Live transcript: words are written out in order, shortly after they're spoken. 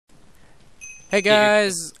Hey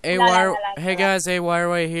guys, La.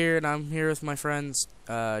 A-wireway here, and I'm here with my friends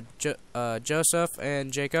Joseph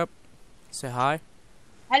and Jacob. Say hi.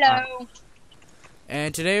 Hello.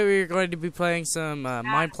 And today we're going to be playing some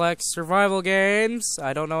Mineplex survival games.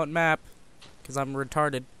 I don't know what map, because I'm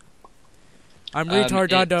retarded. I'm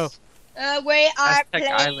retardado. We are Aztec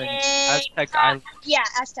playing... Island. Aztec Island. Yeah,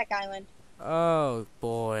 Aztec Island. Oh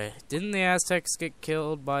boy, didn't the Aztecs get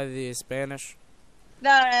killed by the Spanish?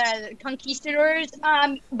 The conquistadors,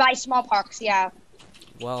 by smallpox, yeah.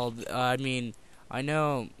 Well, I mean, I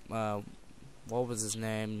know, what was his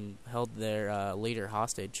name, held their leader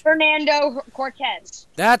hostage. Fernando Cortez.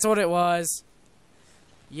 That's what it was!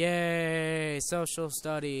 Yay! Social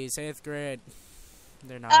studies, 8th grade.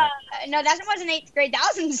 They're not. No, that wasn't 8th grade,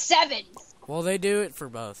 that was in 7th. Well, they do it for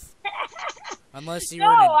both. Unless you No,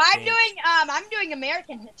 were I'm doing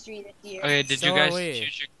American history this year. Okay, did So you are guys we.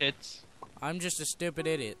 choose your kits? I'm just a stupid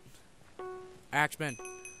idiot. Axeman.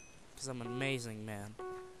 Because I'm an amazing man.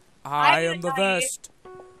 I am the best.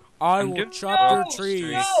 I will chop your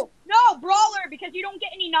trees. No, brawler, because you don't get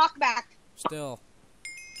any knockback. Still.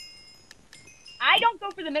 I don't go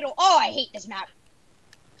for the middle. Oh, I hate this map.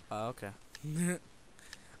 Oh, okay.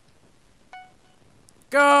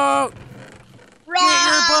 Go! Run!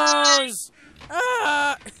 Get your bows!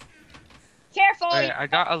 Ah! Careful. Okay, I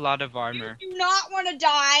got a lot of armor. You do not want to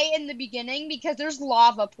die in the beginning because there's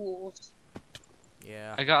lava pools.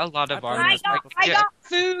 Yeah. I got a lot of armor. I got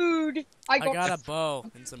food. I got a bow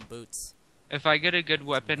and some boots. If I get a good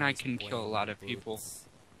weapon, Some I nice can kill a bling lot of people. boots.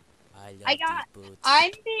 I love I got- these boots.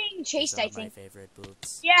 I'm being chased, These I are my think. favorite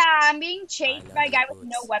boots. Yeah, I'm being chased love by a guy these with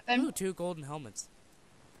no boots. weapon. Ooh, 2 golden helmets.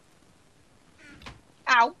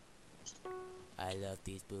 Ow. I love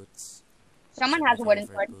these boots. Someone These are has a my wooden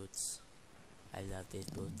favorite sword. boots. I love these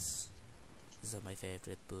boots. These are my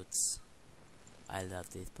favorite boots. I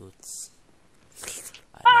love these boots.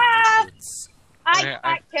 I love these boots. I Okay,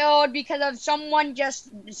 got killed because of someone just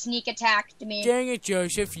sneak attacked me. Dang it,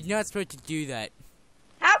 Joseph! You're not supposed to do that.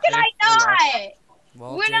 How can I not?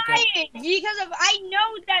 Well, When Jacob, I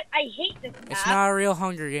know that I hate this map. it's not a real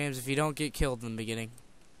Hunger Games if you don't get killed in the beginning.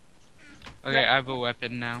 Okay, I have a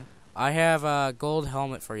weapon now. I have a gold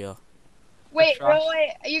helmet for you. Wait, Trust.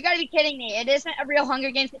 really? You gotta be kidding me. It isn't a real Hunger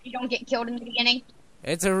Games if you don't get killed in the beginning.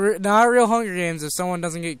 It's not a real Hunger Games if someone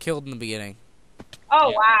doesn't get killed in the beginning. Oh,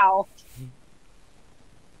 Yeah. wow.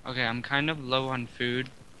 Okay, I'm kind of low on food,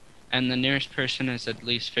 and the nearest person is at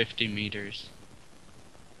least 50 meters.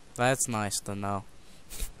 That's nice to know.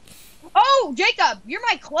 Oh, Jacob, you're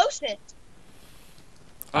my closest.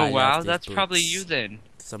 Oh I love wow, these that's probably boots. you then.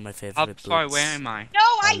 These are my favorite How boots. far away am I? No,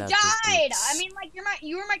 I love these died. boots. I mean, like,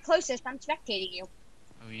 you were my closest. I'm spectating you.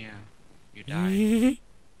 Oh yeah, you died.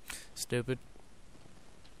 Stupid.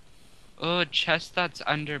 Oh, chest that's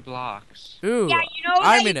under blocks. Ooh, Yeah, you know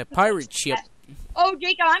I'm that in you a can pirate glitch ship. that. Oh,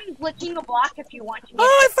 Jacob, I'm glitching the block if you want to.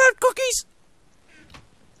 Oh, I found cookies!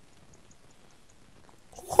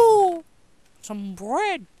 Oh, some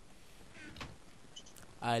bread.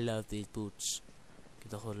 I love these boots.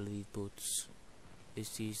 Get a hold of these boots.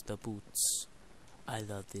 This is the boots. I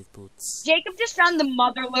love these boots. Jacob just found the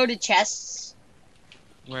mother-loaded chests.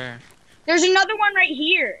 Where? There's another one right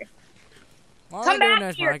here. While Come we're doing back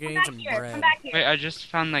this, here. I can Come eat back some here. bread. Come back here. Wait, I just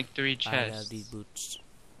found like 3 I chests. love these boots.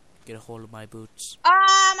 Get a hold of my boots.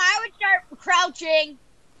 I would start crouching.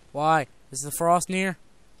 Why? Is the frost near?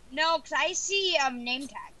 No, because I see name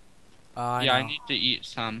tag, I Yeah, I know. need to eat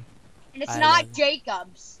some. and it's I not love-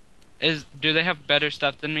 Jacob's. Do they have better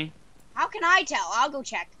stuff than me? How can I tell? I'll go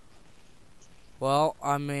check. Well,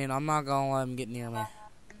 I mean, I'm not gonna let him get near me.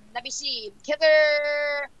 Let me see.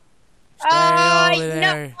 Killer. Stay over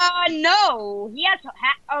there. No. He has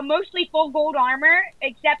mostly full gold armor,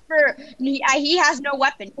 except for he has no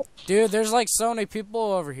weapon. Dude, there's like so many people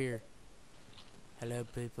over here. Hello,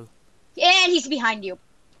 people. And he's behind you.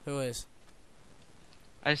 Who is?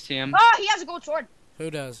 I see him. Oh, he has a gold sword. Who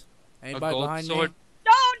does? A Anybody gold behind sword. me?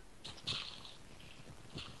 Don't.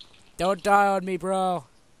 Don't die on me, bro.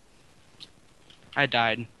 I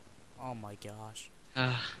died. Oh my gosh.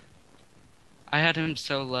 I had him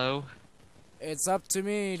so low. It's up to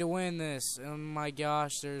me to win this. Oh my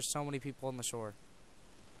gosh, there's so many people on the shore.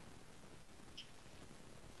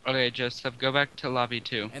 Okay, Joseph, go back to lobby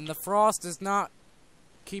 2. And the frost is not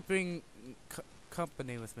keeping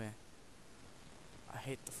company with me. I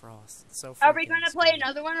hate the frost. It's so Are we freaking gonna play scary.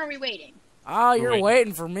 another one, or are we waiting? Oh, you're Wait.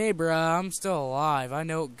 waiting for me, bro. I'm still alive. I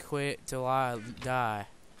don't quit till I die.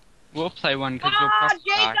 We'll play one because we'll Ah, probably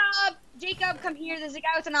die. Jacob, come here. There's a guy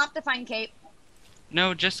with an Optifine cape.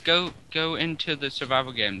 No, just go into the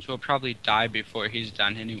survival games. We'll probably die before he's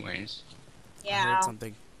done anyways. I Yeah. heard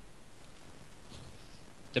something.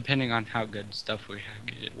 Depending on how good stuff we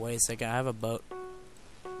get. Wait a second, I have a boat.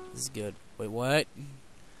 This is good. Wait, what?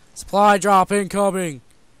 Supply drop incoming!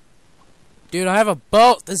 Dude, I have a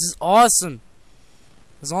boat! This is awesome!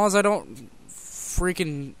 As long as I don't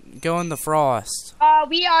freaking go in the frost.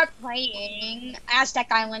 We are playing Aztec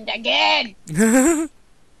Island again.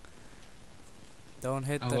 Don't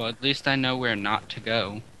hit Oh, the... well, at least I know where not to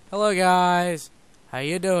go. Hello, guys! How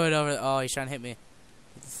you doing over there? Oh, he's trying to hit me.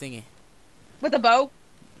 With the thingy. With a bow?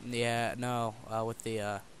 Yeah, no, with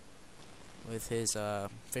the, with his,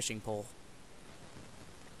 fishing pole.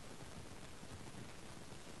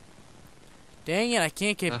 Dang it, I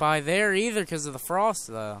can't get by there either because of the frost,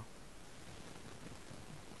 though.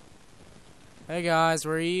 Hey guys,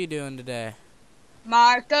 what are you doing today?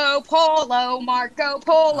 Marco Polo, Marco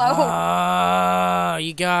Polo. Ah,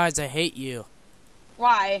 you guys, I hate you.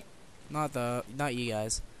 Why? Not you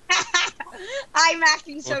guys. I'm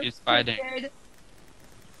acting so Well, he's fighting. stupid.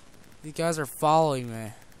 You guys are following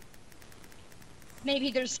me.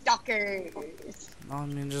 Maybe they're stalkers. I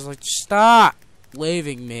mean, just like, stop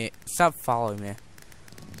waving me. Stop following me.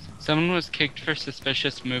 Someone was kicked for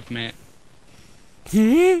suspicious movement.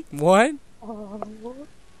 What?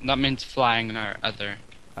 That means flying or other.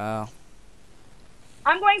 Oh.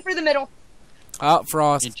 I'm going for the middle. Oh, Me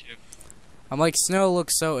frost. too. I'm like, snow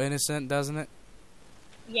looks so innocent, doesn't it?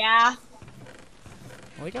 Yeah.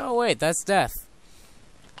 Like, oh wait, that's death.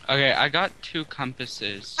 Okay, I got 2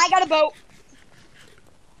 compasses. I got a boat.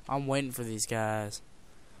 I'm waiting for these guys.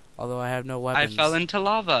 Although I have no I weapons. fell into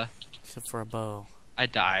lava. Except for a bow. I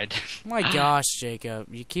died. Oh my gosh,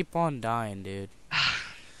 Jacob. You keep on dying, dude.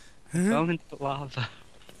 Fell into lava.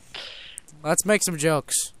 Let's make some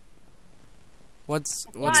jokes. What's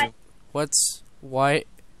What? white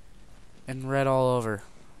and red all over?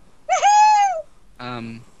 Woohoo!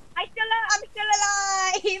 Um, I'm still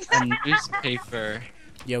alive. a newspaper.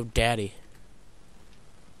 Yo, daddy.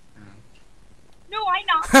 No, I'm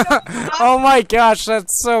not. No, Oh my gosh,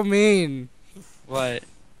 that's so mean. What?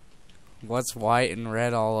 What's white and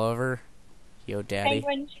red all over? Yo, daddy.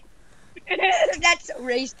 Penguin. That's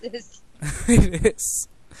racist. It is.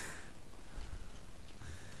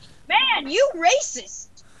 Man, you racist.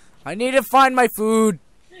 I need to find my food.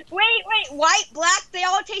 Wait, white, black, they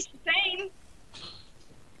all taste the same.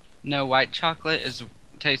 No, white chocolate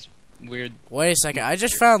tastes weird. Wait a second, I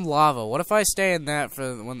just found lava. What if I stay in that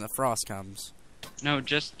for when the frost comes? No,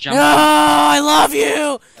 just jump. No, I love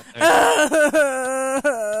you.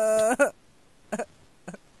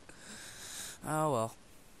 Oh well.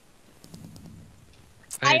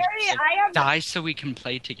 Okay, I have. die so we can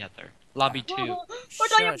play together. Lobby 2.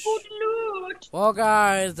 But I have Shush. good loot. Well,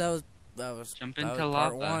 guys, that was Jump that was into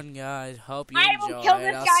part lava. 1, guys. Hope you I will enjoyed. kill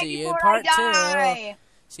this I'll guy see you in before part I 2. die.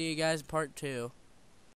 See you guys in part 2.